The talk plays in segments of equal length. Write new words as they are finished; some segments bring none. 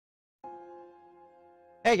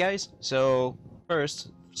Hey guys! So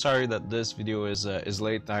first, sorry that this video is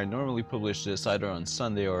late. I normally publish this either on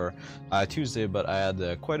Sunday or Tuesday, but I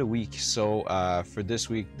had quite a week, so for this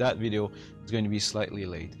week that video is going to be slightly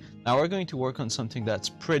late. Now we're going to work on something that's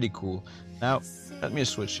pretty cool. Now let me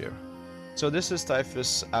switch here. So this is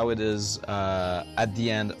Typhus, how it is at the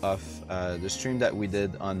end of the stream that we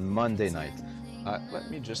did on Monday night. Let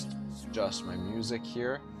me just adjust my music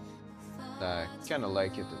here. I kind of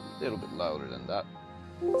like it a little bit louder than that.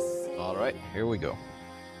 Alright, here we go.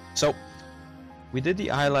 So, we did the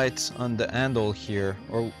highlights on the handle here,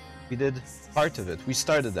 or we did part of it. We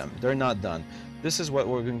started them. They're not done. This is what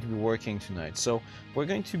we're going to be working tonight. So, we're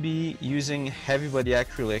going to be using heavy body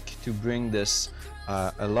acrylic to bring this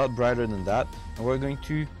a lot brighter than that. And we're going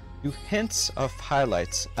to do hints of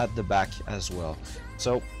highlights at the back as well.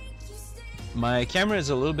 So, my camera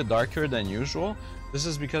is a little bit darker than usual. This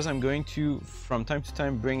is because I'm going to, from time to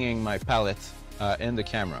time, bringing my palette in the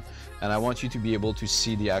camera, and I want you to be able to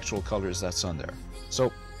see the actual colors that's on there.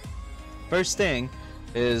 So first thing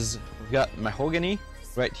is we've got mahogany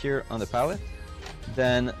right here on the palette,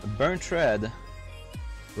 then burnt red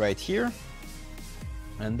right here,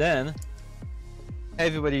 and then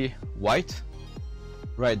heavy body white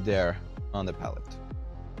right there on the palette.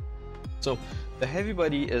 So the heavy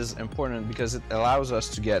body is important because it allows us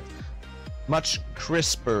to get much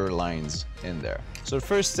crisper lines in there. So the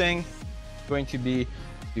first thing going to be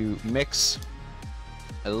to mix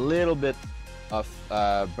a little bit of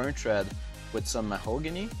burnt red with some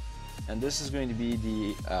mahogany, and this is going to be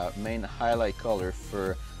the main highlight color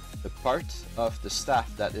for the part of the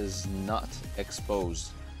staff that is not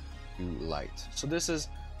exposed to light. So this is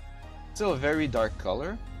still a very dark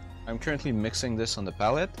color. I'm currently mixing this on the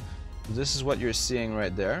palette. This is what you're seeing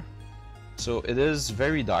right there. So it is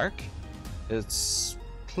very dark. It's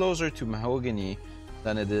closer to mahogany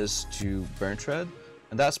than it is to burnt red,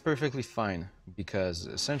 and that's perfectly fine because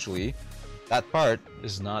essentially that part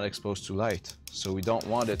is not exposed to light, so we don't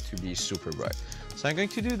want it to be super bright. So I'm going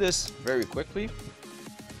to do this very quickly.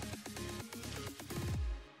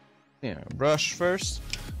 Brush first.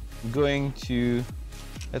 I'm going to,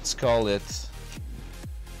 let's call it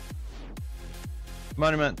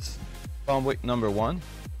Monument Palm Wick number 1.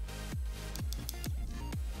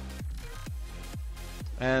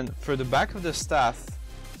 And for the back of the staff,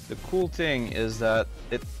 the cool thing is that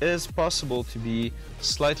it is possible to be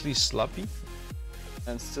slightly sloppy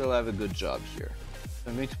and still have a good job here.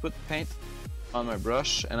 So I'm going to put paint on my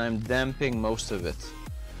brush and I'm damping most of it.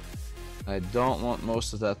 I don't want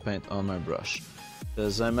most of that paint on my brush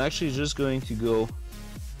because I'm actually just going to go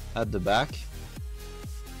at the back,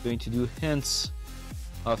 going to do hints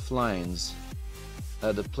of lines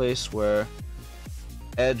at the place where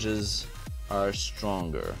edges are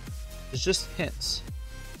stronger. It's just hints.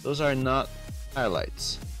 Those are not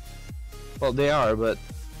highlights. Well, they are, but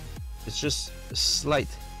it's just a slight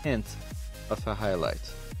hint of a highlight.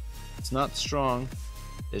 It's not strong,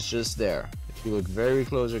 it's just there. If you look very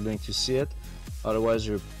close, you're going to see it. Otherwise,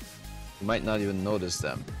 you might not even notice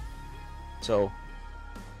them. So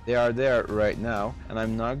they are there right now, and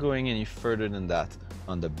I'm not going any further than that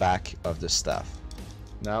on the back of the staff.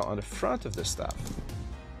 Now on the front of the staff,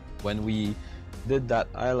 when we did that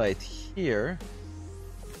highlight here,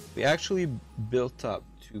 we actually built up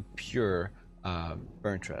to pure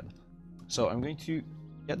burnt red. So I'm going to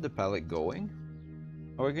get the palette going,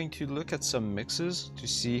 and we're going to look at some mixes to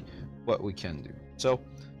see what we can do. So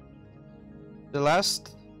the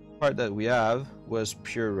last part that we have was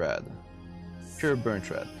pure red, pure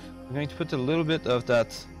burnt red. I'm going to put a little bit of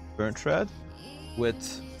that burnt red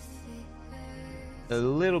with a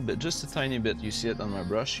little bit, just a tiny bit, you see it on my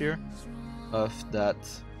brush here, of that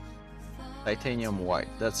titanium white.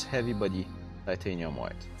 That's heavy body titanium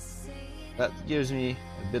white. That gives me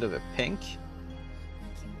a bit of a pink.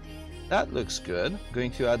 That looks good. I'm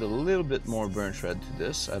going to add a little bit more burnt red to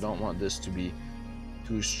this. I don't want this to be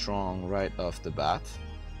too strong right off the bat.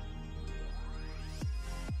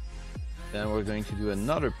 Then we're going to do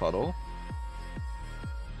another puddle.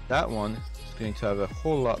 That one is going to have a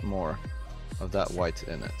whole lot more of that white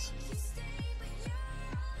in it.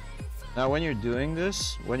 Now when you're doing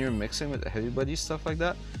this, when you're mixing with heavy body stuff like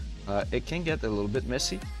that, it can get a little bit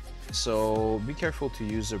messy, so be careful to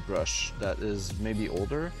use a brush that is maybe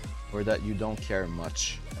older or that you don't care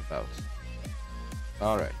much about.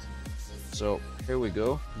 Alright, so here we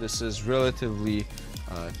go. This is relatively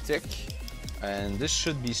thick, and this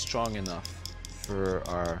should be strong enough for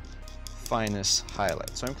our finest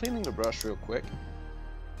highlight. So I'm cleaning the brush real quick,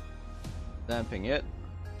 damping it,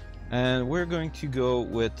 and we're going to go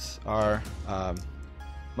with our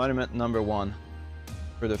Monument number 1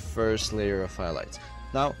 for the first layer of highlights.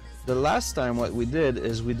 Now, the last time what we did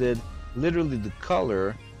is we did literally the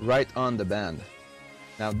color right on the band.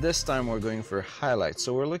 Now this time we're going for highlights.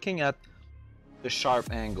 So we're looking at the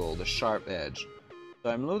sharp angle, the sharp edge. So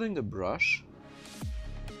I'm loading the brush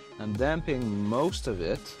and damping most of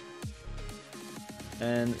it.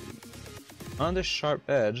 And on the sharp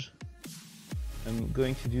edge, I'm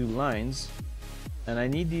going to do lines. And I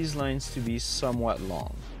need these lines to be somewhat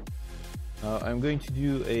long. I'm going to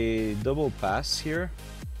do a double pass here.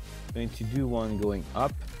 I'm going to do one going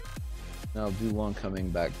up, and I'll do one coming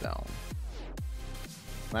back down.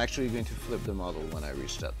 I'm actually going to flip the model when I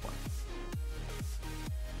reach that point.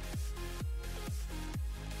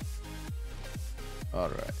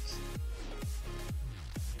 Alright.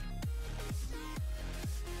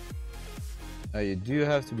 Now you do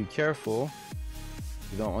have to be careful.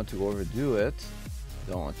 You don't want to overdo it.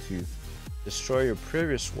 You don't want to destroy your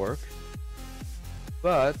previous work.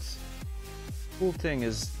 But the cool thing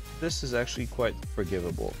is this is actually quite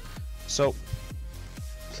forgivable. So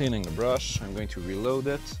cleaning the brush, I'm going to reload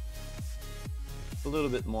it. A little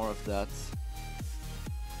bit more of that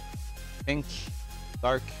pink,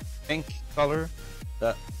 dark pink color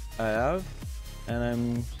that I have, and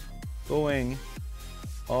I'm going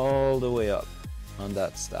all the way up on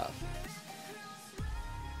that staff.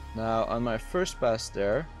 Now on my first pass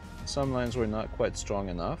there, some lines were not quite strong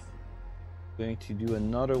enough. I'm going to do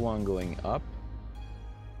another one going up,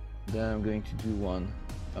 then I'm going to do one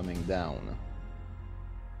coming down.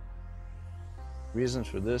 Reason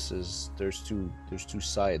for this is there's two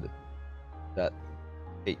sides, that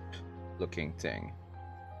tape looking thing.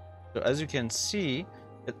 So as you can see,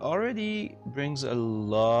 it already brings a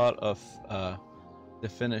lot of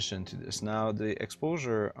definition to this. Now the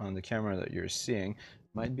exposure on the camera that you're seeing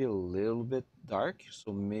might be a little bit dark,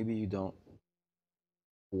 so maybe you don't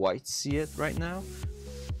quite see it right now,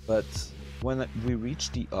 but when we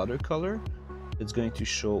reach the other color, it's going to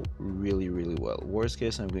show really well. Worst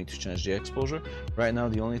case, I'm going to change the exposure. Right now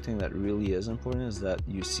the only thing that really is important is that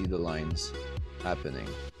you see the lines happening,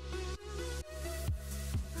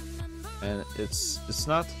 and it's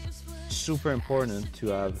not super important to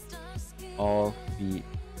have all be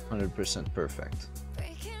 100% perfect.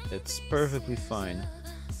 It's perfectly fine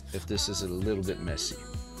if this is a little bit messy.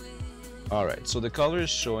 Alright, so the color is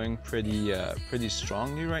showing pretty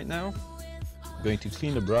strongly right now. I'm going to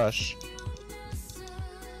clean the brush.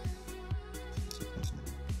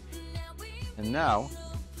 And now,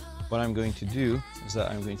 what I'm going to do is that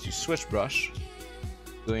I'm going to switch brush.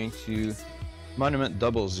 Going to Monument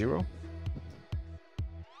 00.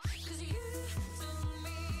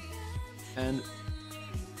 And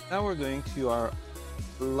now we're going to our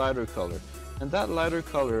lighter color. And that lighter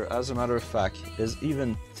color, as a matter of fact, is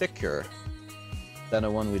even thicker than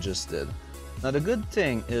the one we just did. Now the good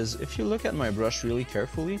thing is, if you look at my brush really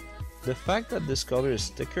carefully, the fact that this color is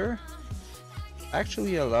thicker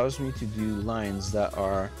actually allows me to do lines that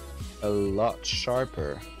are a lot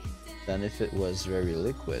sharper than if it was very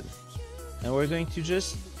liquid. And we're going to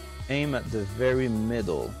just aim at the very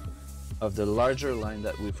middle of the larger line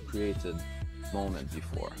that we've created a moment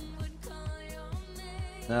before.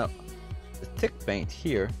 Now, the thick paint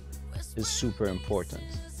here is super important.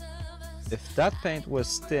 If that paint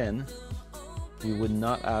was thin, we would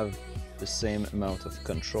not have the same amount of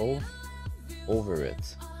control over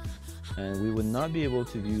it, and we would not be able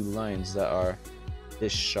to do lines that are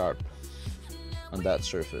this sharp on that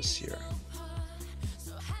surface here.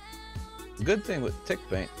 The good thing with thick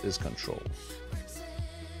paint is control.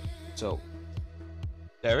 So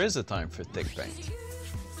there is a time for thick paint,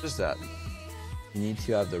 just that you need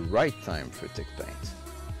to have the right time for thick paint.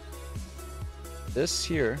 This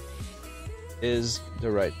here is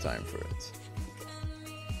the right time for it.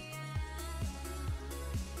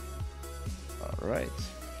 Alright.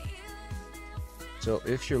 So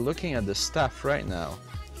if you're looking at the staff right now,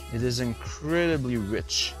 it is incredibly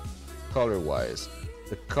rich color-wise.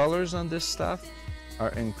 The colors on this staff are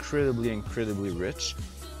incredibly rich,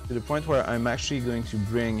 to the point where I'm actually going to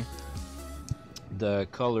bring the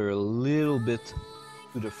color a little bit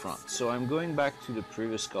to the front. So I'm going back to the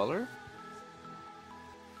previous color,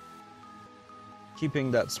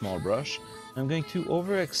 keeping that small brush. I'm going to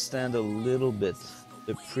overextend a little bit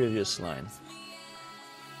the previous line,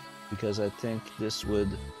 because I think this would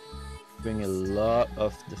bring a lot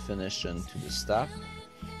of definition to the staff,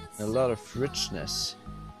 and a lot of richness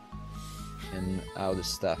in how the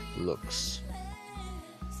staff looks.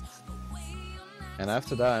 And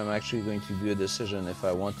after that, I'm actually going to do a decision if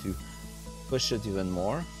I want to push it even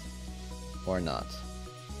more or not.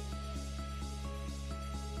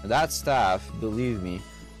 And that staff, believe me,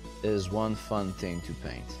 is one fun thing to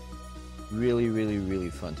paint. really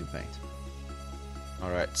fun to paint.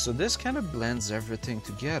 Alright, so this kind of blends everything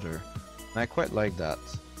together, and I quite like that.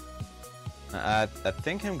 I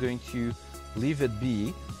think I'm going to leave it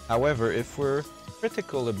be. However, if we're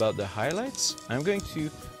critical about the highlights, I'm going to,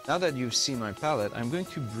 now that you've seen my palette, I'm going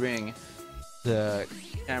to bring the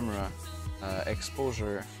camera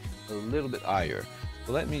exposure a little bit higher.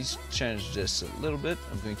 So let me change this a little bit.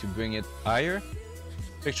 I'm going to bring it higher.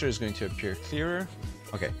 Picture is going to appear clearer.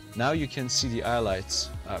 Okay, now you can see the highlights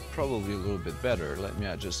probably a little bit better. Let me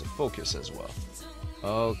adjust the focus as well.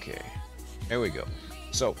 Okay, here we go.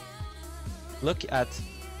 So look at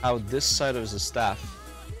how this side of the staff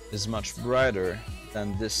is much brighter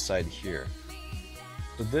than this side here.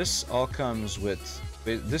 So this all comes with,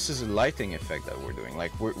 this is a lighting effect that we're doing.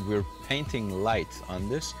 Like we're painting light on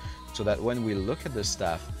this so that when we look at the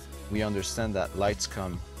staff, we understand that lights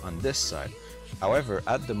come on this side. However,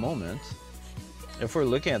 at the moment, if we're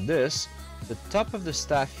looking at this, the top of the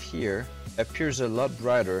staff here appears a lot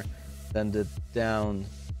brighter than the down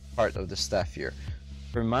part of the staff here.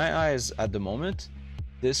 For my eyes at the moment,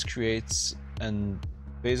 this creates, and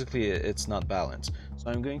basically it's not balanced.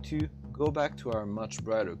 So I'm going to go back to our much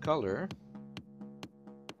brighter color,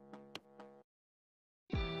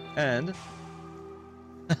 and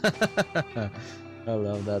I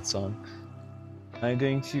love that song. I'm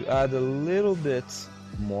going to add a little bit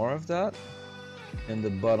more of that in the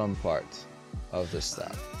bottom part of the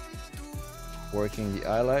staff, working the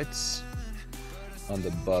highlights on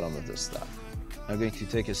the bottom of the staff. I'm going to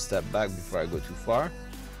take a step back before I go too far. I'm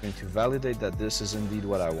going to validate that this is indeed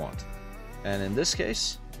what I want, and in this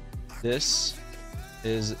case this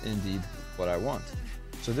is indeed what I want.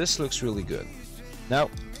 So this looks really good. Now,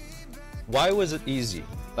 why was it easy?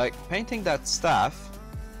 Like painting that staff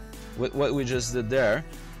with what we just did there,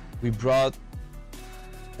 we brought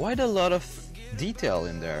quite a lot of detail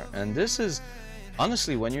in there, and this is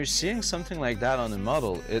honestly, when you're seeing something like that on a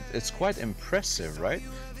model, it's quite impressive, right?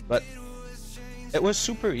 But it was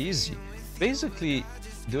super easy. Basically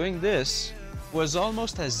doing this was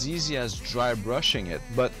almost as easy as dry brushing it,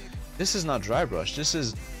 but this is not dry brush, this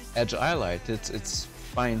is edge highlight, it's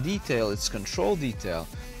fine detail, it's control detail.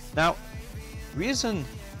 Now, reason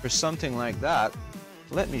for something like that,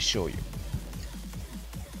 let me show you.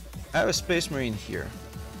 I have a Space Marine here,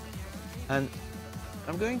 and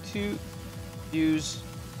I'm going to use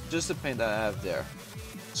just the paint that I have there.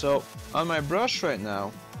 So on my brush right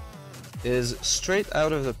now is straight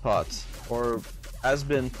out of the pot, or has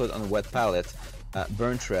been put on a wet palette,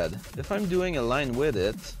 burnt red. If I'm doing a line with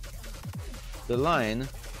it, the line,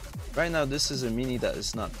 right now this is a mini that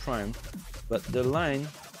is not primed, but the line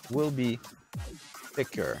will be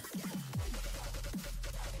thicker.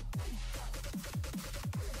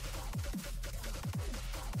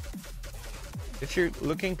 If you're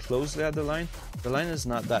looking closely at the line is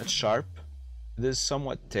not that sharp. It is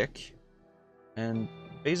somewhat thick, and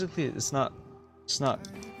basically it's not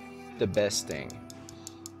the best thing.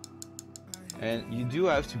 And you do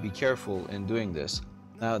have to be careful in doing this.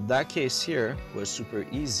 Now that case here was super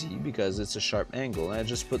easy because it's a sharp angle, and I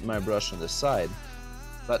just put my brush on the side.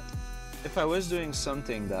 But if I was doing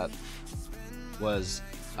something that was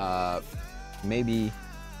maybe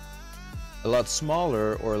a lot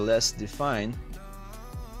smaller or less defined,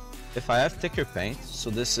 if I have thicker paint, so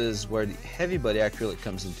this is where the heavy body acrylic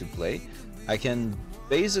comes into play, I can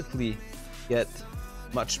basically get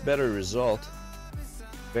much better result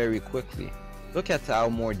very quickly. Look at how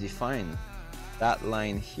more defined that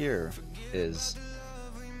line here is,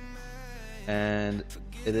 and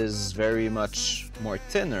it is very much more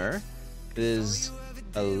thinner. It is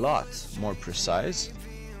a lot more precise.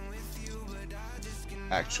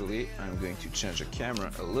 Actually, I'm going to change the camera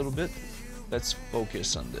a little bit. Let's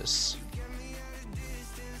focus on this.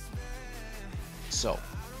 So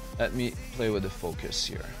let me play with the focus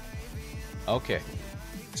here. Okay,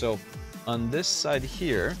 so on this side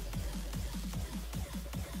here,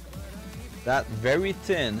 that very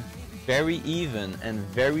thin, very even, and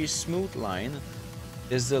very smooth line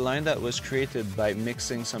is the line that was created by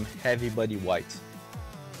mixing some heavy body white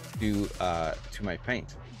to my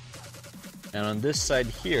paint. And on this side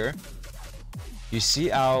here, you see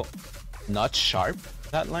how not sharp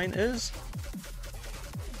that line is?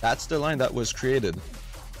 That's the line that was created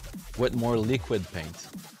with more liquid paint.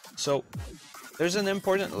 So there's an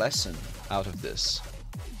important lesson out of this.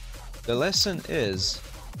 The lesson is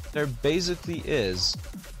there basically is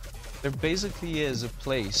a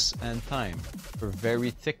place and time for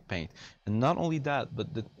very thick paint. And not only that,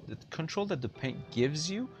 but the control that the paint gives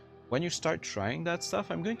you when you start trying that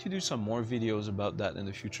stuff. I'm going to do some more videos about that in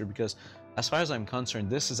the future, because as far as I'm concerned,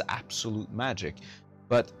 this is absolute magic.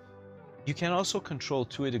 But You can also control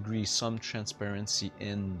to a degree some transparency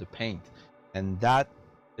in the paint, and that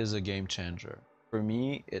is a game changer. For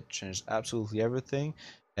me, it changed absolutely everything.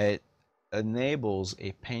 It enables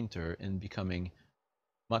a painter in becoming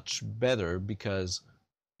much better because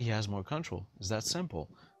he has more control. It's that simple.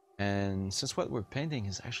 And since what we're painting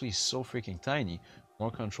is actually so freaking tiny,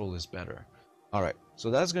 more control is better. Alright, so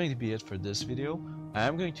that's going to be it for this video. I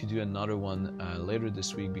am going to do another one later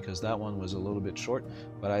this week because that one was a little bit short,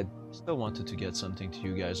 but I still wanted to get something to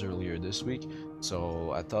you guys earlier this week.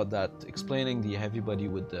 So I thought that explaining the heavy body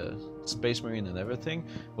with the Space Marine and everything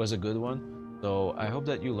was a good one. So I hope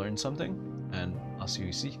that you learned something, and I'll see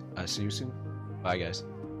you soon. Bye guys.